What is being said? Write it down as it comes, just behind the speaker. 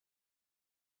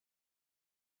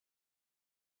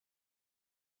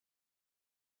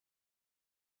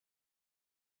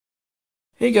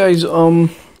Hey guys, I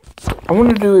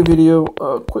want to do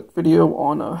a quick video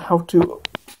on how to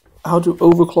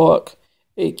overclock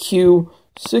a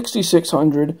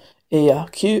Q6600,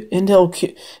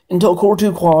 Intel Core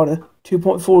 2 Quad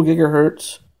 2.4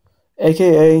 gigahertz,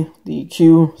 aka the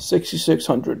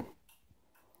Q6600.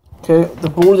 Okay, the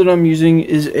board that I'm using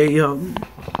is a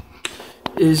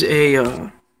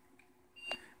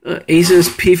Asus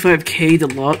P5K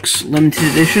Deluxe Limited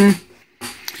Edition.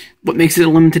 What makes it a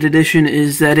limited edition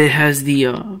is that it has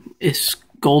it's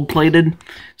gold plated.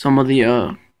 Some of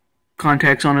the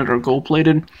contacts on it are gold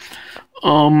plated.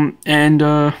 And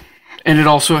it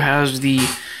also has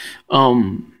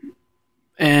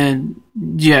and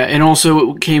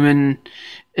also it came in,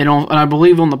 and I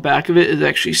believe on the back of it is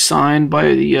actually signed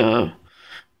by the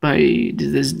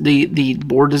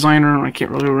board designer. I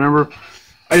can't really remember.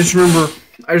 I just remember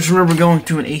going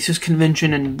to an Asus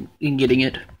convention and getting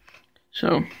it.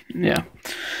 So, yeah.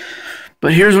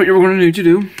 But here's what you're going to need to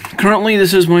do. Currently,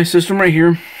 this is my system right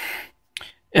here.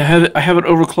 I have it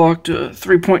overclocked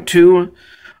 3.2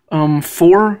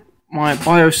 4. My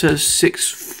BIOS says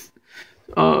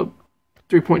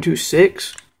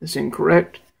 3.26. That's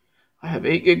incorrect. I have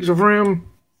 8 gigs of RAM.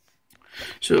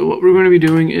 So what we're going to be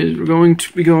doing is we're going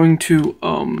to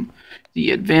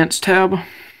the Advanced tab.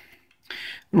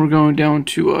 And we're going down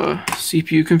to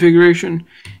CPU configuration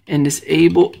and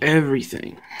disable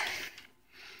everything.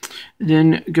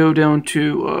 Then go down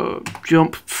to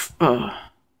jumper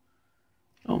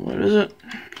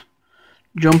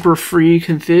free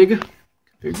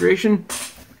configuration.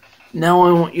 Now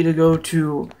I want you to go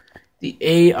to the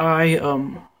AI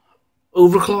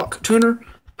overclock tuner.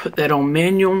 Put that on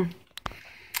manual.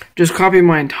 Just copy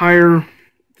my entire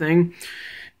thing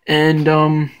and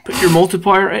put your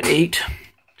multiplier at 8.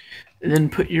 And then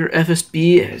put your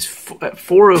FSB at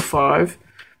 405.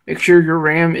 Make sure your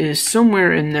RAM is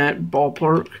somewhere in that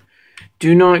ballpark.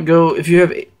 Do not go, if you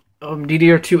have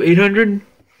DDR2 800.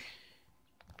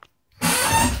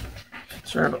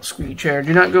 Sorry about squeaky chair.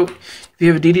 Do not go, if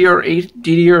you have a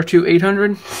DDR2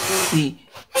 800, the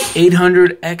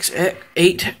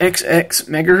 800XX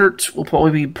megahertz will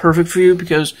probably be perfect for you,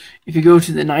 because if you go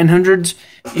to the 900s,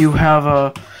 you have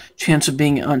a chance of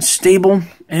being unstable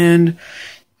and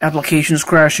applications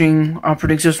crashing,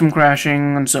 operating system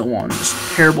crashing, and so on. Just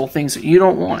terrible things that you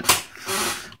don't want.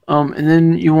 And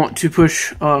then you want to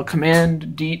push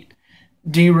command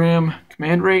DRAM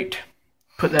command rate.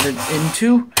 Put that in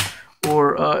N2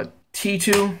 or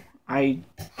T2. I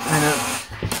know.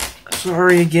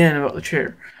 Sorry again about the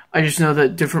chair. I just know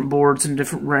that different boards and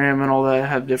different RAM and all that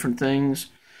have different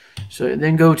things. So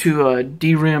then go to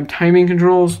DRAM timing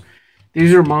controls.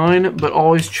 These are mine, but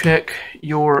always check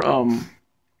your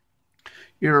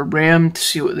RAM to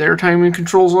see what their timing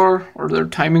controls are, or their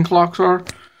timing clocks are.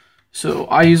 So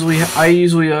I usually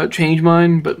change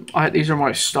mine, but these are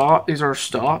my stock. These are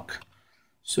stock.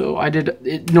 So I did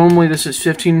it. Normally this is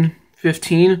 15,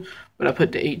 but I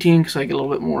put to 18 because I get a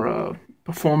little bit more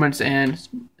performance and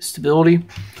stability.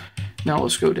 Now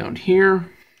let's go down here.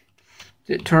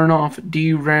 Turn off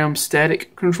DRAM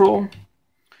static control.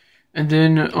 And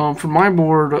then for my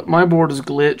board is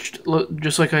glitched,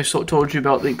 just like I told you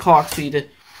about the clock speed,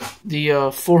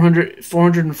 the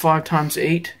 405 times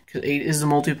 8, because 8 is the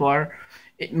multiplier.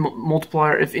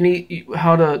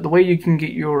 The way you can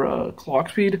get your clock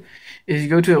speed is you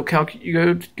go to your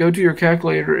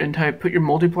calculator and put your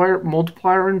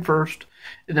multiplier in first,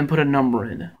 and then put a number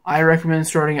in. I recommend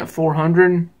starting at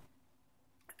 400,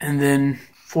 and then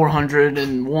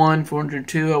 401,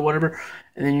 402, or whatever,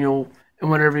 and then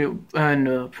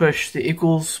push the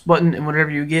equals button, and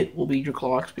whatever you get will be your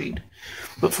clock speed.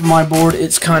 But for my board,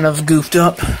 it's kind of goofed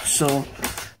up, so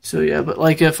yeah. But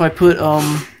like if I put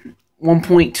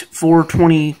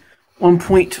 1.420,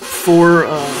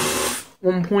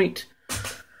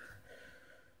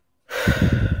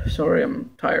 sorry,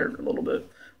 I'm tired a little bit.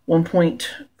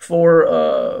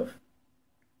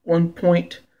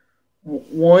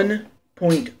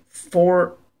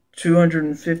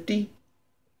 1.4250.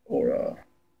 Or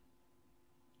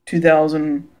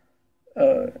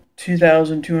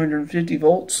 2,250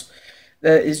 volts.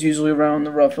 That is usually around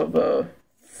the rough of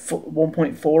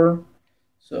 1.4.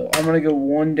 So I'm gonna go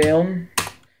 1 down,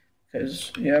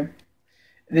 because yeah.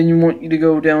 And then you want to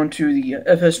go down to the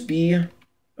FSB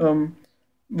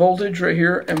voltage right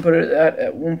here and put it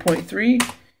at 1.3.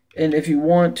 And if you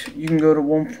want, you can go to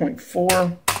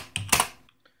 1.4.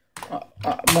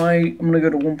 I'm gonna go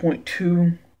to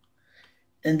 1.2.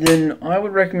 And then I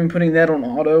would recommend putting that on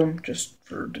auto, just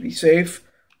to be safe.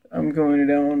 I'm going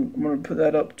to put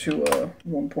that up to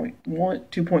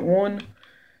 2.1.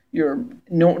 Your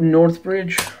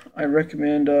Northbridge, I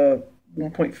recommend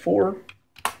 1.4.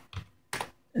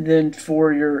 And then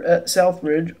for your south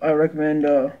bridge, I recommend,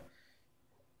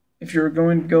 if you're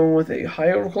going to go with a high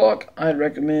overclock, I'd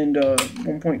recommend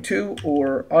 1.2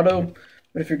 or auto.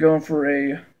 But if you're going for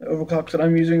the overclock that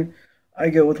I'm using, I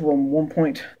go with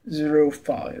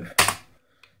 1.05.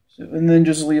 So, and then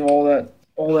just leave all that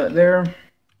there.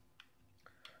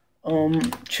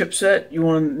 Chipset, you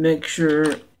want to make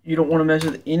sure you don't want to mess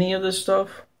with any of this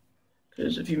stuff,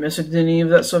 because if you mess with any of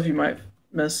that stuff, you might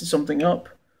mess something up.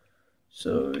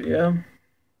 So yeah,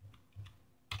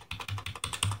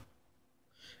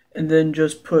 and then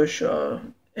just push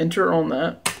enter on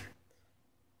that,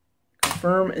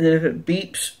 confirm, and then if it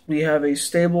beeps, we have a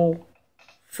stable,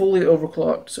 fully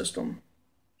overclocked system.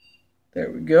 There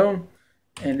we go.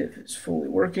 And if it's fully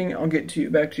working, I'll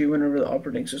get back to you whenever the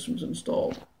operating system's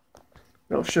installed.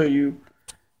 I'll show you.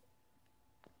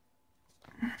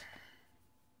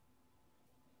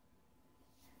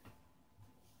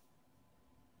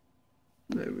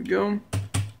 There we go.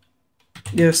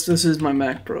 Yes, this is my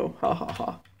Mac Pro. Ha ha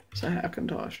ha. It's a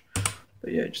Hackintosh.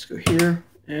 But yeah, just go here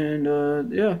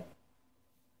and yeah.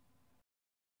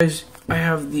 Guys, I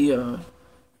have CPU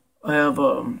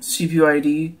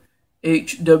ID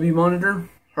HW monitor,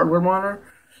 hardware monitor,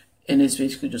 and it's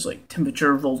basically just like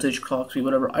temperature, voltage, clock speed,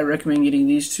 whatever. I recommend getting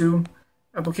these two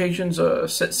applications,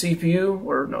 set CPU,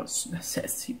 or no, set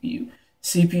CPU,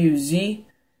 CPU Z,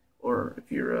 or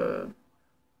if you're a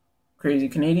crazy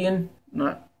Canadian,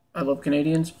 I love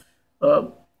Canadians,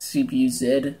 CPU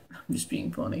Z. I'm just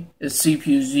being funny. It's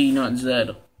CPU Z, not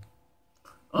Z.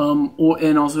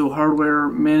 And also hardware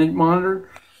managed monitor.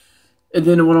 And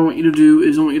then what I want you to do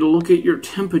is I want you to look at your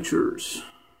temperatures.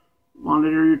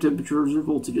 Monitor your temperatures or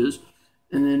voltages.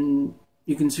 And then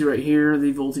you can see right here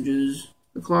the voltages,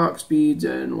 the clock speeds,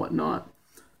 and whatnot.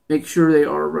 Make sure they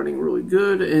are running really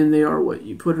good and they are what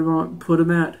you put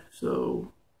them at.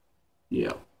 So,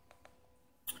 yeah.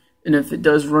 And if it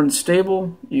does run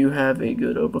stable, you have a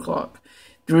good overclock.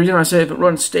 The reason I say if it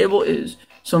runs stable is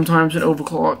sometimes an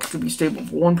overclock could be stable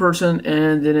for one person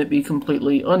and then it be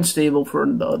completely unstable for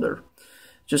the other.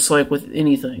 Just like with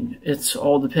anything, it's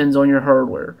all depends on your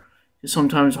hardware.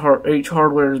 Sometimes each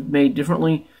hardware is made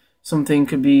differently. Something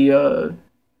could be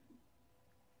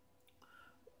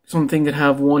something could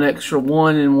have one extra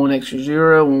 1 and one extra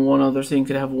 0, and one other thing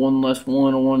could have one less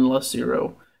 1 or one less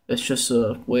 0. That's just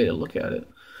a way to look at it.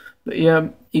 But yeah,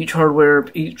 each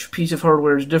piece of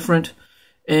hardware is different,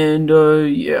 and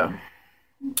yeah.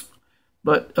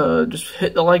 But just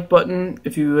hit the like button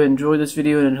if you enjoyed this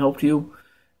video and it helped you.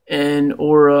 And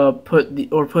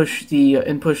push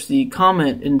the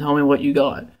comment and tell me what you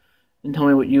got, and tell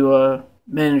me what you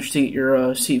managed to get your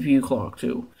CPU clock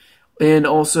to. And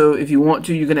also, if you want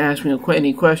to, you can ask me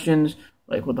any questions,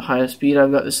 like what the highest speed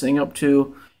I've got this thing up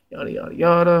to, yada yada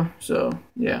yada. So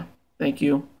yeah, thank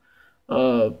you.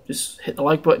 Just hit the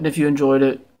like button if you enjoyed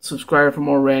it. Subscribe for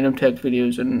more random tech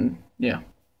videos, and yeah,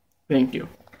 thank you.